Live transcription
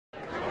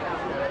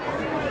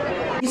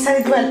You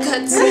said it well.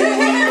 Cuts. And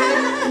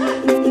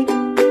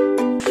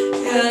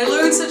I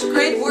learned such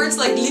great words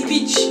like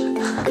lipici.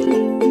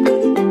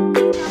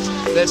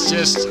 That's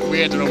just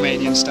weird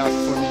Romanian stuff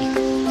for me.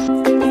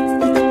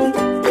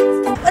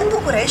 În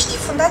București,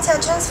 Fundația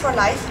Chance for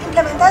Life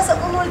implementează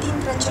unul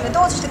dintre cele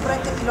 20 de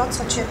proiecte pilot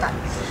societali.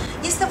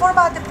 Este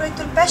vorba de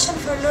proiectul Passion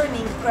for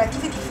Learning,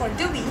 Creativity for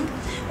Doing,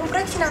 un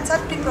proiect finanțat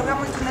prin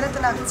programul Tineret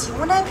în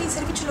Acțiune prin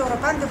Serviciul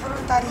European de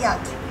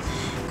Voluntariat.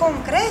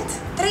 Concret,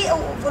 3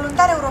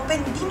 voluntari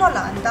europeni din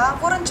Olanda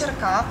vor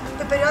încerca,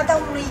 pe perioada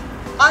unui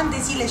an de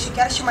zile și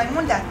chiar și mai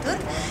mult de atât,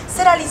 să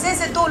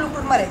realizeze 2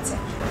 lucruri mărețe.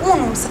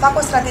 1. Să facă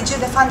o strategie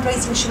de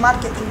fundraising și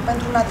marketing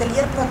pentru un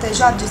atelier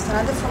protejat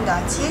gestionat de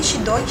fundație și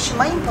 2. Și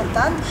mai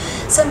important,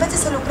 să învețe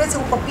să lucreze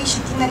cu copii și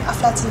tineri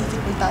aflați în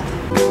dificultate.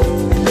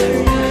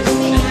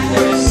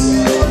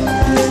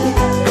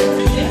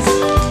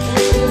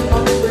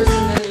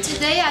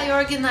 Today I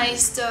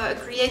organized a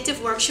creative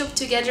workshop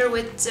together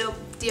with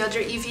the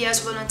other EVS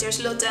volunteers,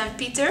 Lotte and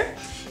Peter.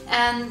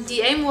 And the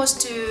aim was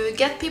to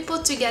get people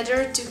together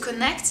to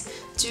connect,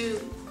 to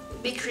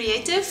be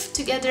creative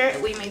together.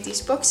 We made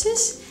these boxes.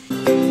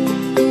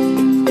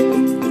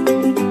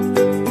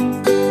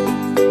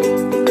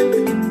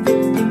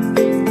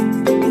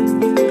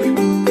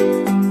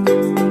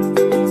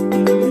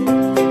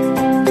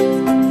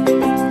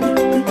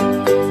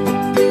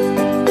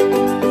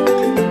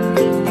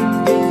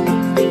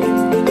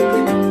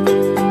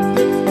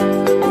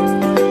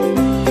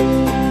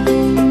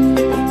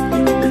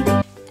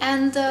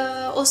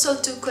 Also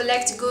to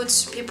collect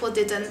goods people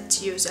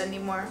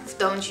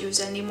don't use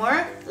anymore,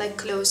 like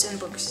clothes and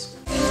books.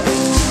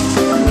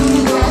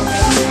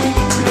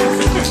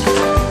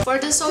 For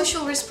the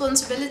social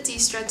responsibility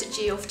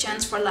strategy of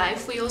Chance for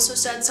Life, we also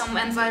set some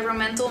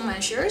environmental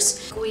measures.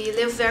 We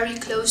live very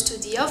close to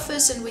the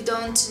office and we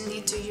don't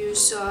need to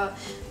use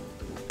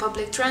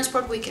public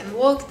transport, we can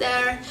walk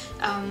there.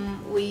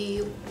 We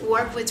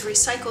work with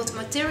recycled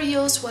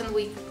materials when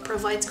we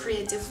provide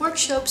creative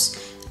workshops.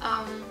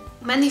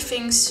 Many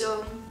things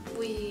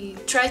we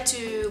try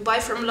to buy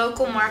from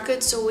local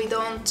markets, so we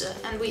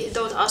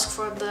don't ask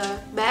for the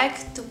bag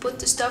to put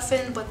the stuff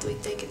in, but we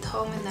take it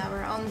home in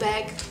our own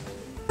bag.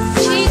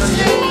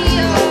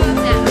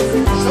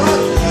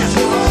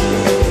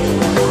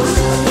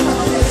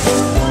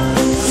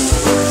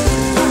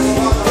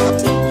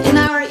 In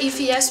our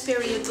EVS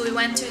period, we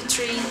went to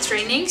 3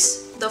 trainings.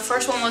 The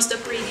first one was the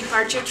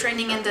pre-departure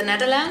training in the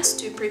Netherlands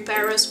to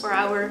prepare us for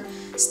our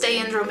stay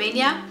in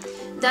Romania.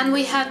 Then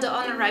we had the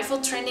on-arrival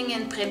training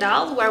in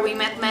Predal, where we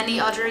met many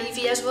other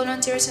EVS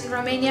volunteers in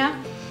Romania.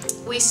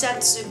 We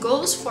set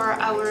goals for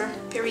our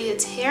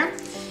period here,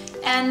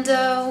 and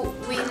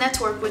we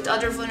networked with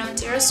other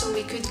volunteers so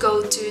we could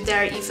go to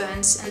their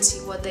events and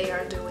see what they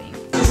are doing.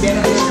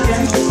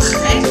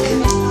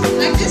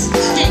 Like this?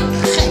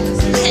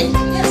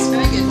 Yes,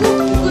 very good.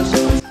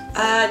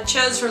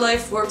 Chance for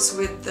Life works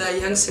with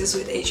youngsters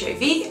with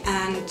HIV,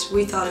 and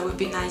we thought it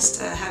would be nice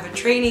to have a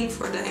training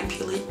for the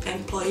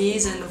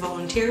employees and the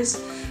volunteers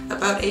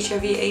about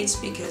HIV/AIDS,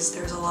 because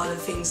there's a lot of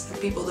things that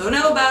people don't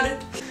know about it.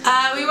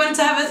 We wanted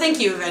to have a thank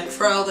you event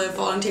for all the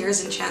volunteers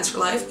in Chance for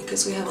Life,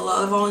 because we have a lot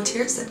of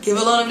volunteers that give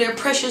a lot of their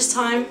precious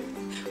time.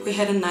 We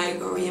had a night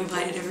where we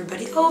invited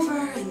everybody over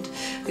and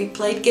we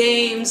played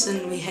games and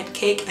we had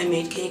cake. I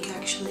made cake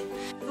actually.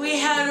 We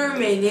had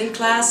Romanian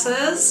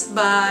classes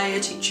by a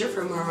teacher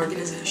from our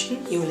organization,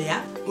 Julia.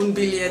 Un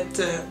bilet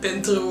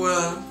pentru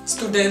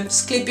student.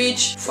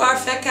 Sclipici,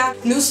 foarfeca.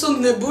 Nu sunt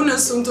nebună,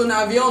 sunt un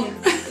avion.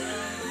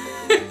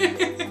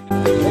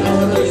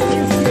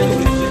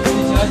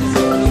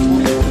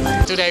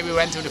 Today we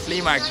went to the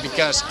flea market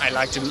because I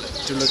like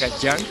to look at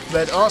junk,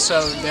 but also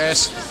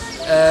there's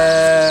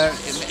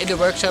in the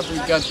workshop we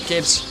got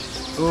kids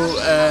who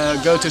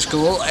go to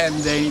school and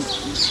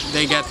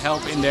they get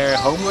help in their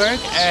homework,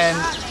 and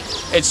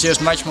it's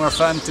just much more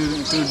fun to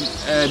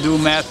do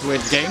math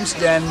with games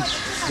than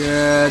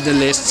the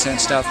lists and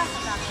stuff.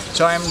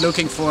 So I'm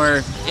looking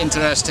for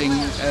interesting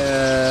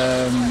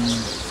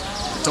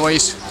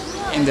toys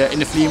in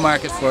the flea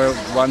market for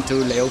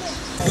 1-2 leu.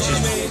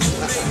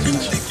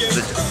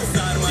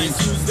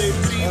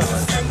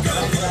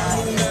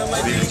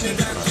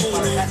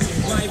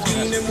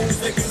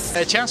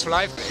 Chance for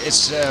Life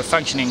is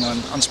functioning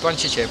on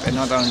sponsorship, and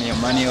not only on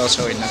money,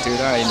 also in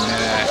natura,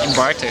 in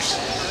barters.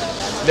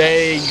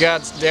 They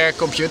got their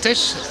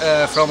computers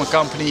from a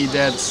company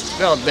that,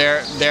 well,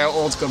 they're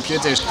old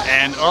computers,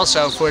 and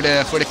also for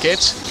the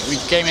kids we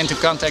came into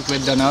contact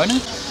with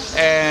Danone,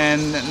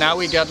 and now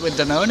we got with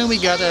Danone we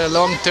got a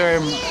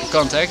long-term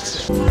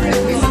contact.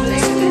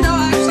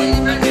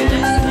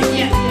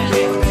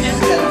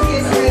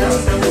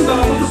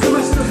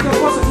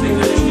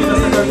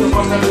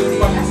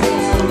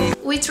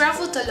 We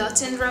traveled a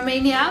lot in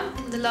Romania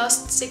in the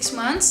last 6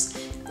 months.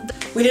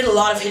 We did a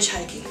lot of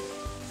hitchhiking.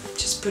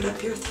 Just put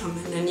up your thumb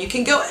and then you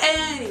can go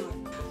anywhere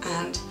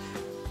and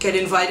get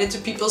invited to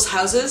people's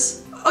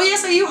houses. Oh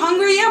yes, are you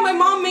hungry? Yeah, my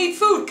mom made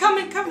food. Come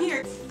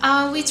here.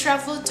 We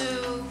traveled to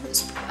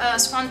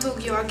Sfântul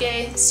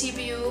Gheorghe,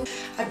 Sibiu.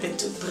 I've been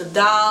to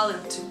Brădal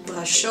and to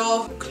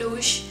Brașov,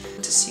 Cluj,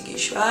 to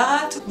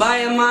Sighișoara, to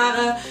Baia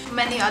Mare,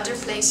 many other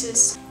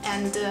places,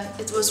 and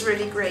it was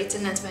really great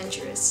and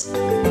adventurous.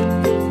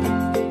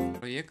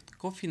 Proiect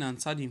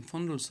cofinanțat din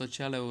Fondul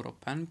Social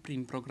European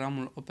prin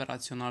Programul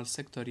Operațional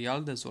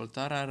Sectorial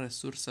Dezvoltarea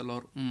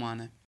Resurselor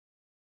Umane.